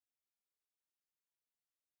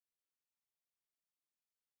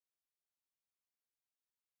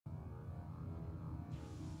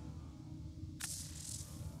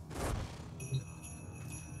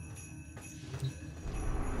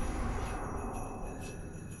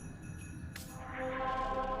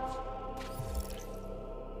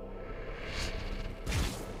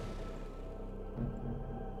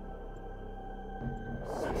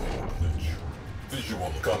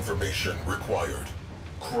Confirmation required.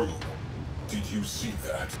 Crew, did you see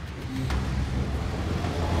that?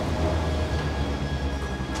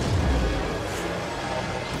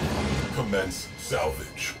 Commence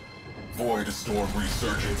salvage. Void storm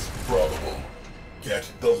resurgence probable. Get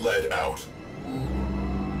the lead out.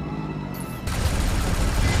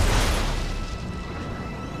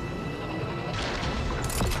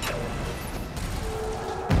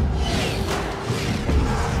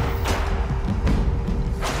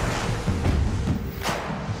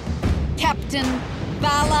 Captain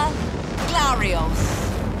Vala Glarios.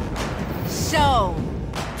 So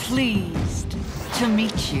pleased to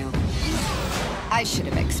meet you. I should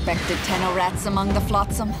have expected Tenorats among the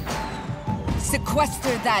flotsam.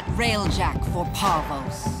 Sequester that railjack for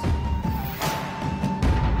Parvos.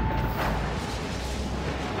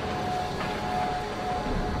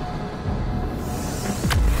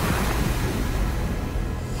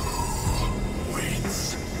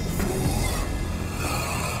 Waits for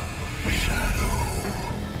the shadow.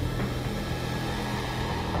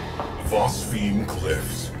 Warframe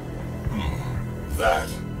Cliffs. That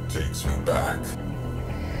takes me back.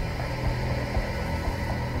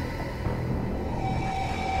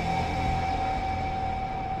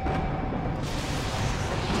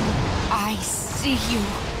 I see you,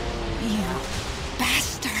 you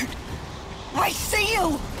bastard! I see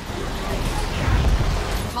you!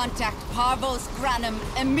 Contact Parvos Granum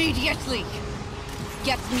immediately!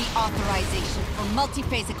 Get me authorization for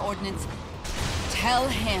multiphasic ordnance. Tell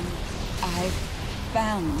him I've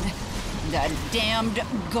found the damned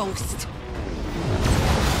ghost.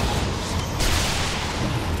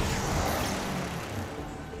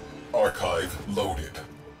 Archive loaded.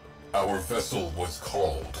 Our vessel was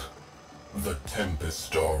called the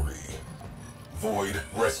Tempestarii. Void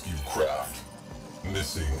rescue craft.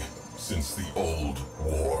 Missing since the old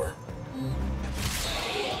war.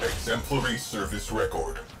 Exemplary service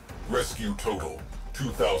record. Rescue total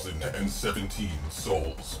 2,017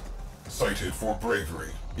 souls. Cited for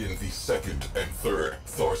bravery in the second and third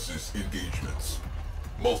Tharsis engagements.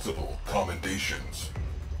 Multiple commendations.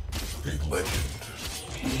 A legend.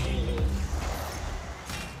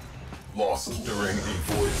 Lost during a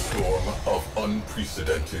void storm of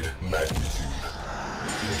unprecedented magnitude.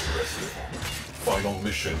 Interesting. Final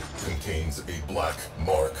mission contains a black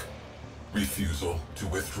mark. Refusal to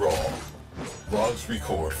withdraw. Logs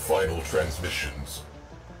record final transmissions.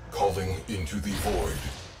 Calling into the void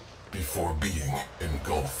before being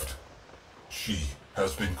engulfed. She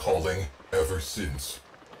has been calling ever since.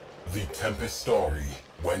 The Tempestarii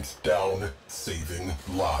went down saving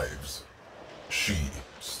lives. She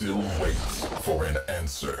still waits for an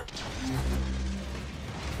answer.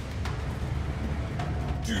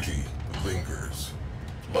 Duty lingers,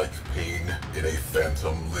 like pain in a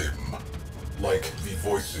phantom limb, like the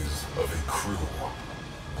voices of a crew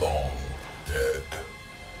long dead.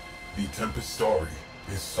 The Tempestarii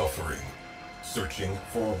is suffering, searching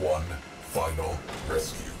for one final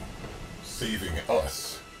rescue. Saving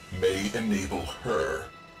us may enable her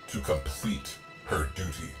to complete her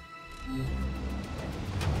duty.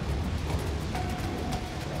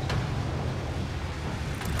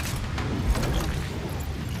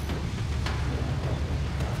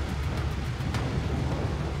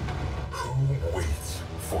 Who waits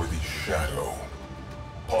for the shadow?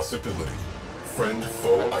 Possibility.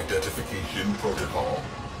 Friend-foe identification protocol.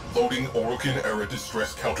 Loading Orokin-era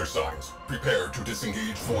distress countersigns. Prepare to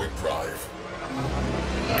disengage Void Drive.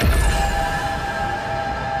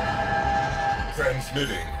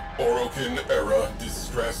 Transmitting Orokin-era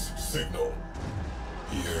distress signal.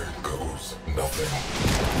 Here goes nothing.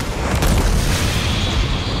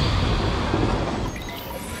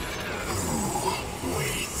 Who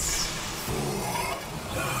waits for the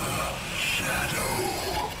shadow?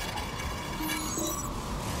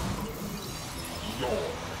 Your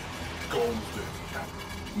golden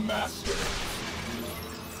master.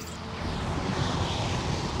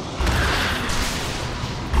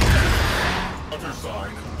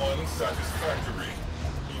 Undersigned unsatisfactory.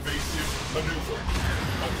 Evasive maneuver.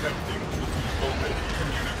 Attempting to reopen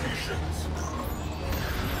communications.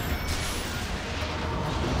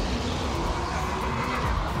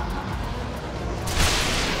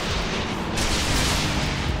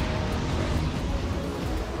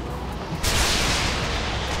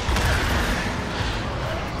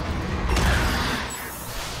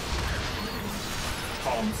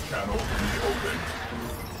 Comms channel reopened.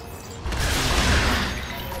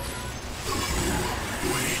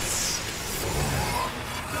 Waits for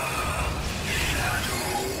the shadow.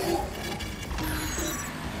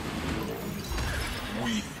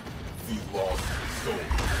 We, the lost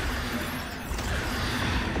souls.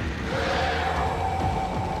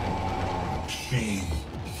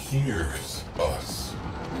 hears us.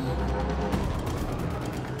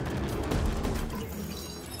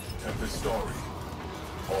 Tempestarii,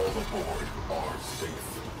 all aboard are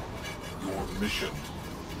safe. Your mission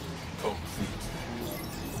complete.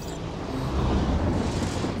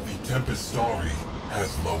 The Tempestarii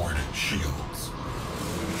has lowered shields.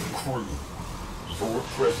 Crew, your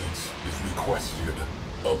presence is requested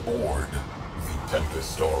aboard the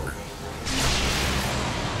Tempestarii.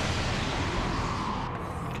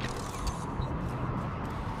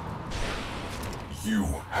 You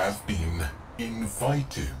have been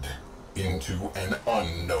invited into an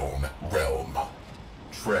unknown realm.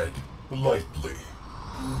 Tread lightly.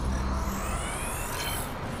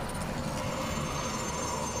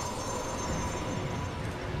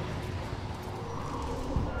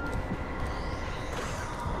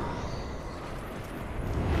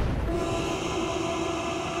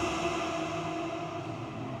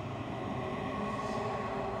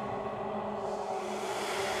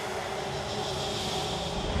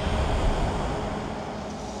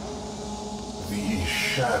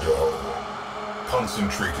 Shadow.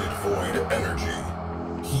 Concentrated void energy.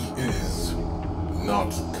 He is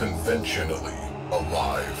not conventionally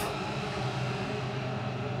alive.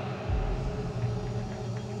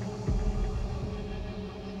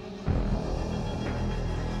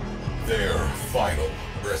 Their final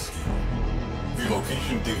rescue. The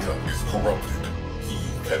location data is corrupted.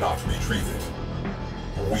 He cannot retrieve it.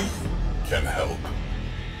 We can help.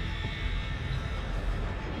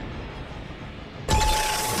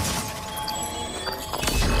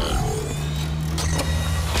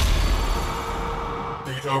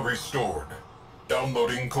 Data restored.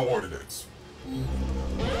 Downloading coordinates.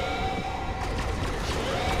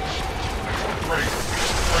 Brace!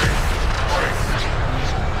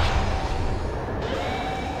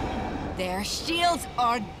 Their shields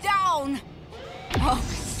are down! Oh,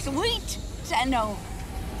 sweet Tenno.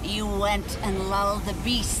 You went and lulled the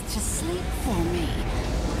beast to sleep for me.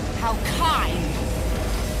 How kind!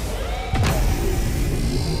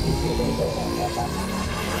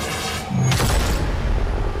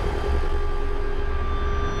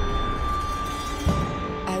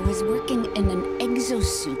 I was working in an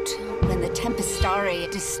exosuit when the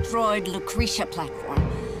Tempestarii destroyed Lucretia platform.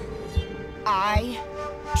 I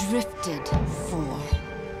drifted for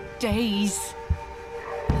days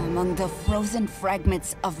among the frozen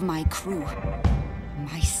fragments of my crew.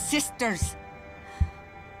 My sisters.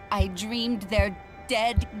 I dreamed their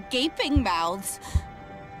dead, gaping mouths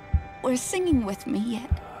were singing with me yet.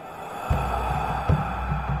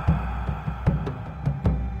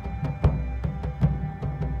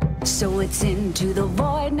 So it's into the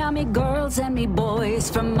void, now me girls and me boys,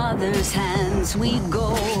 from mother's hands we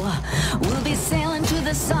go. We'll be sailing to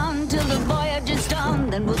the sun till the voyage is done,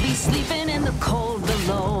 then we'll be sleeping in the cold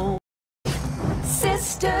below.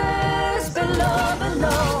 Sisters below,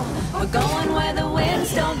 below, we're going where the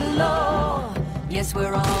winds don't blow. Yes,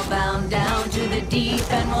 we're all bound down to the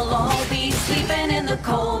deep, and we'll all be sleeping in the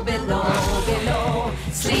cold below, below,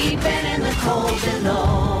 sleeping in the cold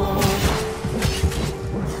below.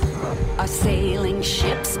 Our sailing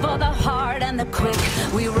ships for the hard and the quick,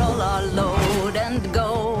 we roll our load and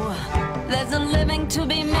go. There's a living to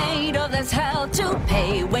be made, or there's hell to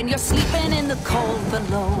pay when you're sleeping in the cold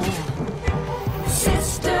below.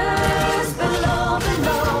 Sisters below,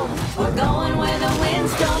 below, we're going where the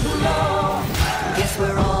winds don't blow. Guess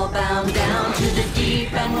we're all bound down to the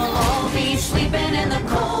deep, and we'll all be sleeping in the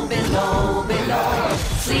cold below, below,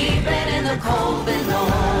 sleeping in the cold below.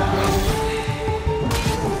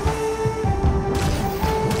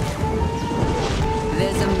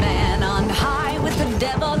 There's a man on high with the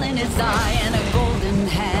devil in his eye and a golden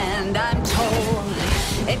hand, I'm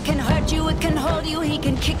told. It can hurt you, it can hold you, he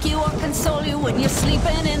can kick you or console you when you're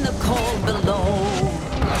sleeping in the cold below.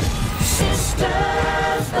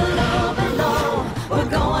 Sisters below, below, we're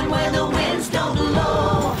going where the winds don't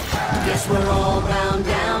blow. Guess we're all bound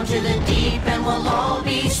down to the deep, and we'll all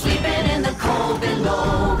be sleeping in the cold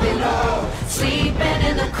below, below, sleeping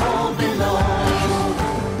in the cold below.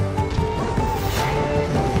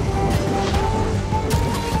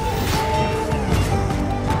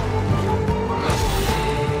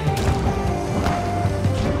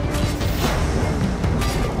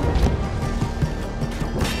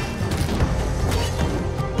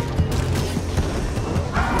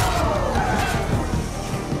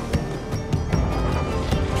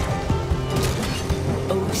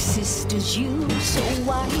 Sisters, you so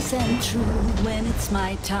wise and true, when it's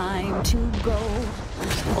my time to go,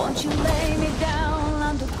 won't you lay me down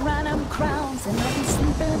under granite crowns, and I'll be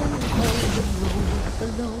sleeping in the cold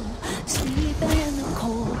below, below, sleeping in the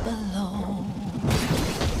cold below.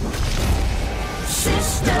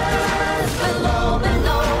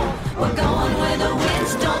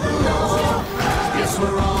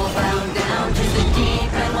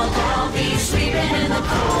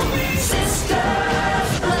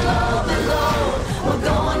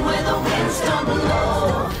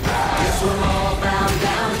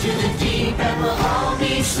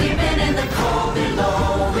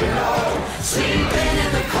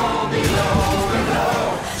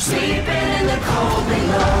 sleeping in the cold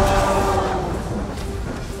below.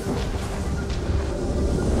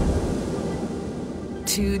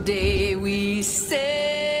 Today we sail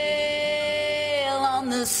on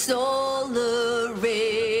the solar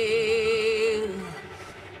rail,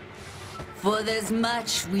 for there's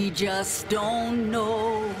much we just don't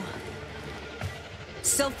know.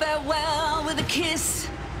 So farewell with a kiss,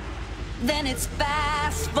 then it's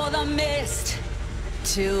fast for the mist,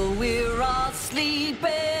 till we're all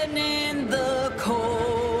sleeping in the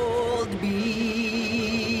cold below.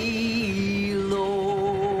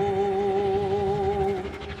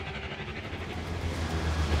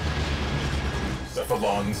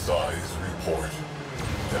 Cephalon Size Report.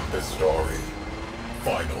 Tempestarii.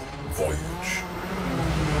 Final Voyage.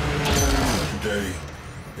 Today,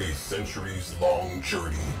 a centuries-long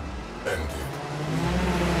journey ended.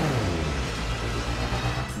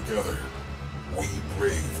 Together, we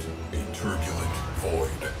braved a turbulent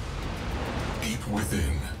void. Deep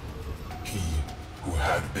within, he who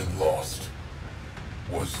had been lost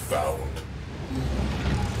was found.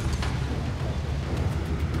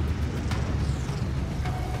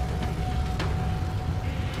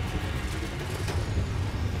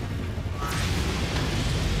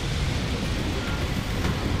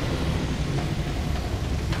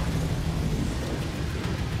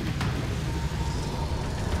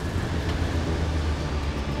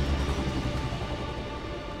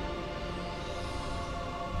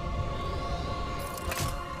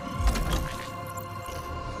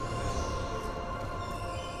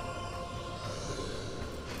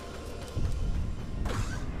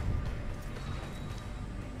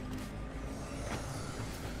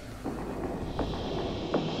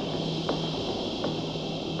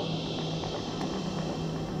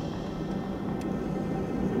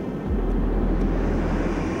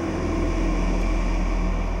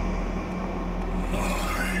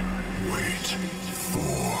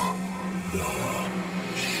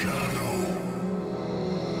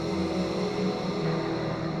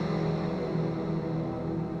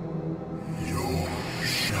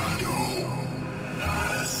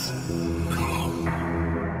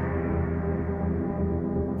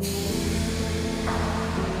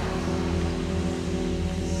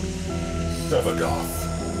 Sevagoth,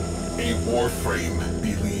 a Warframe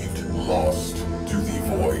believed lost to the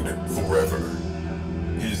void forever.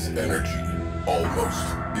 His energy almost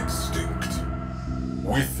extinct.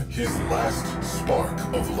 With his last spark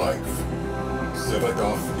of life,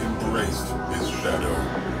 Sevagoth embraced his shadow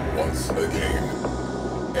once again,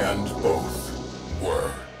 and both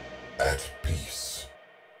were at peace.